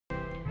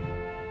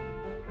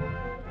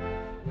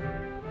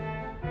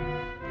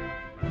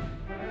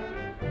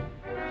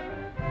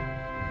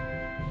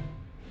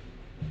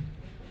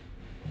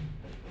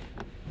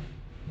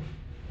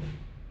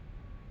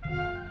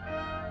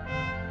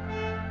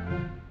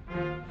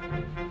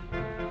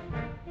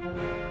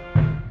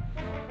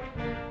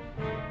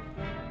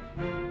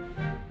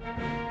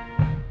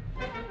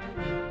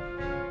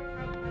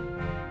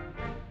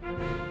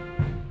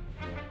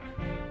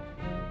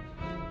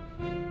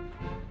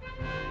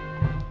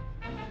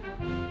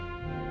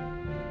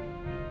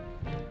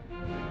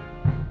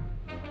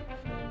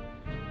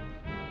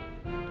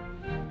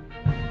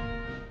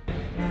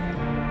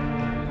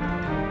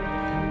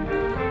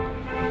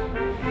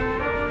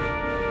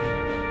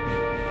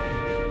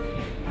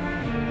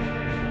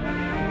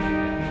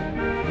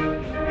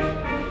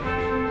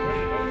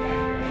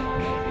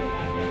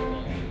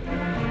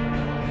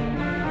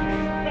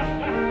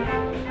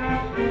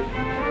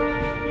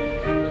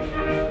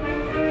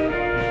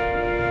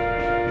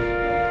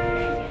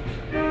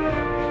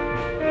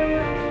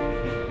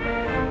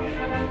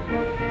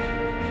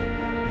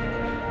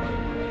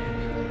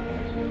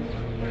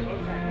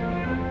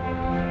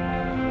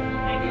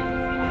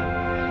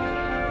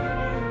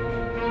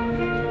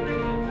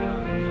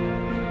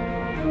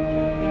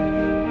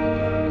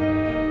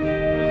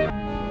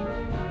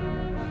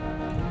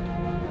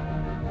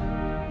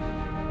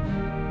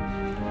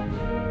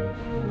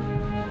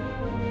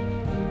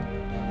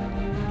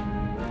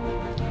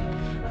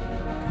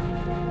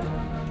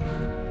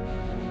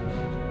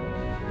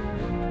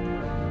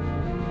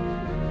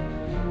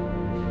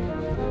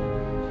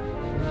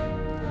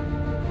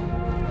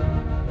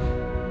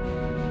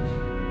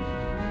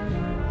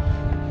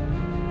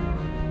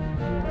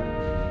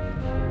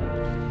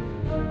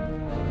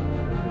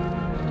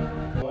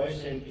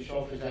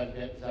शौक़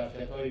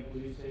ज़ाफ़ियातोई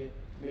पुलिस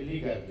मिली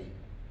गर्दी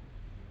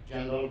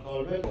General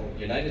Caldwell.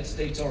 United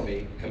States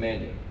Army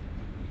commanding.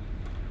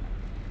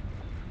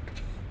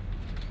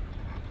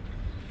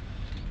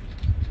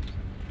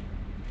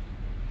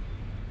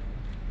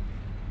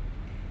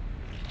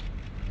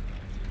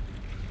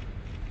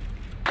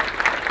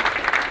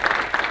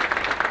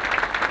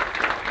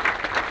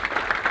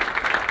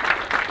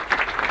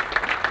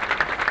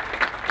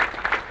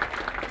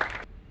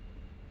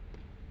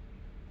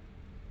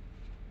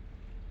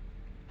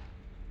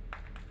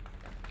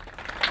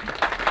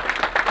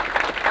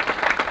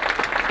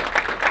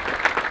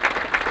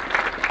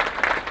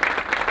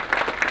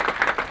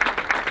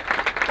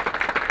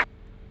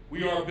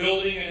 We are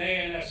building an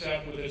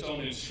ANSF with its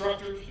own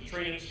instructors to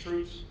train its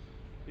troops,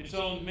 its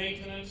own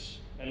maintenance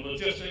and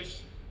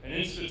logistics and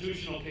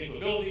institutional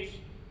capabilities,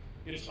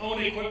 its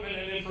own equipment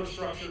and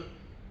infrastructure,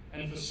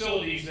 and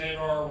facilities that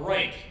are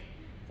right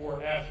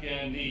for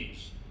Afghan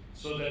needs,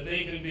 so that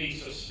they can be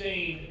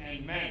sustained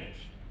and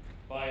managed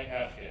by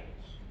Afghans.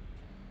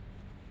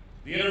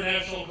 The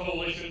international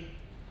coalition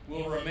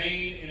will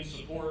remain in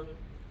support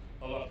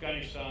of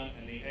Afghanistan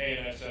and the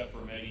ANSF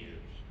for many years.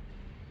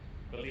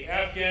 But the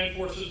Afghan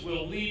forces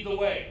will lead the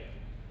way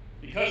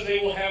because they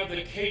will have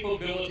the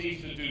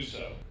capabilities to do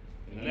so.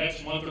 In the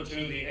next month or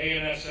two, the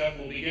ANSF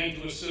will begin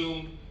to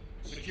assume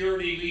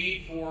security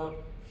lead for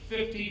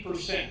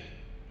 50%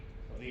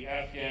 of the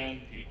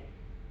Afghan people.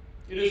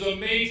 It is a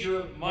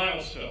major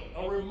milestone,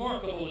 a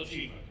remarkable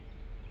achievement,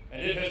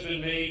 and it has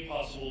been made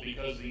possible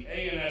because the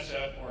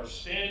ANSF are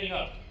standing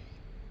up.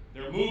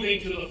 They're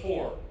moving to the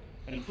fore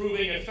and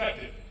proving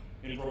effective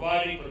in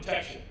providing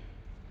protection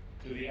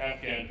to the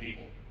Afghan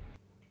people.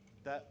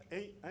 The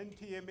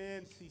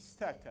NTMANC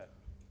stacker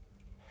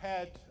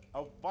had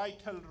a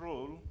vital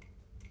role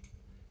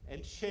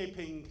in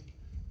shaping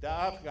the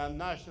Afghan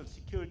National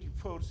Security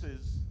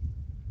Forces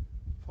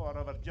for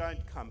our joint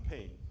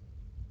campaign.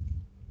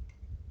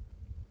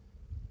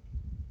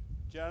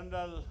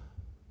 General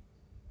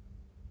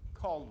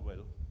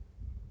Caldwell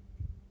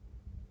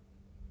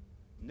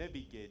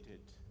navigated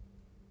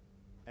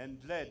and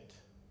led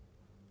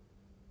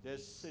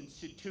this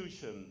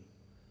institution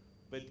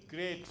with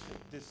great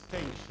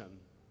distinction.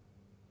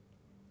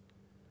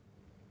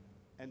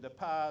 In the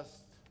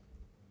past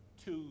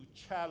 2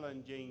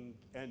 challenging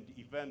and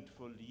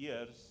eventful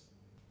years,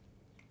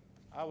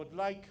 I would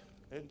like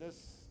in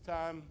this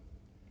time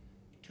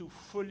to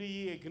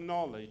fully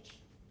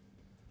acknowledge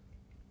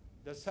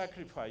the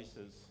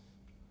sacrifices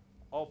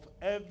of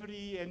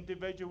every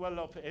individual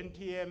of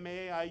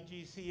NTMA,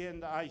 IGC,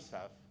 and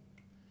ISAF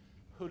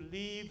who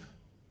leave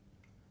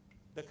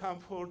the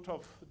comfort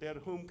of their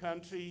home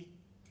country,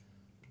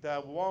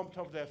 the warmth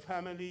of their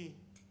family,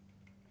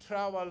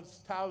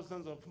 travels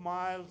thousands of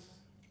miles,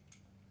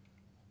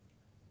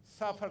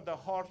 suffer the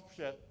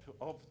hardship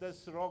of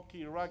this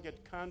rocky,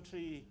 rugged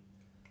country,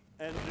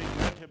 and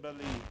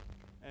regrettably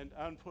and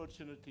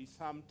unfortunately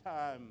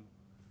sometime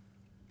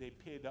they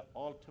pay the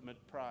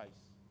ultimate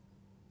price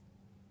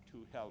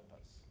to help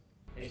us.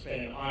 It's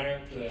been an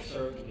honor to have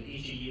served with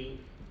each of you.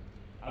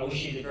 I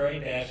wish you the very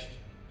best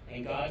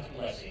and God's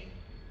blessing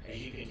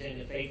as you continue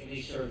to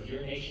faithfully serve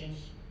your nations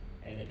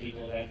and the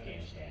people of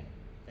Afghanistan.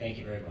 Thank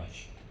you very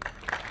much.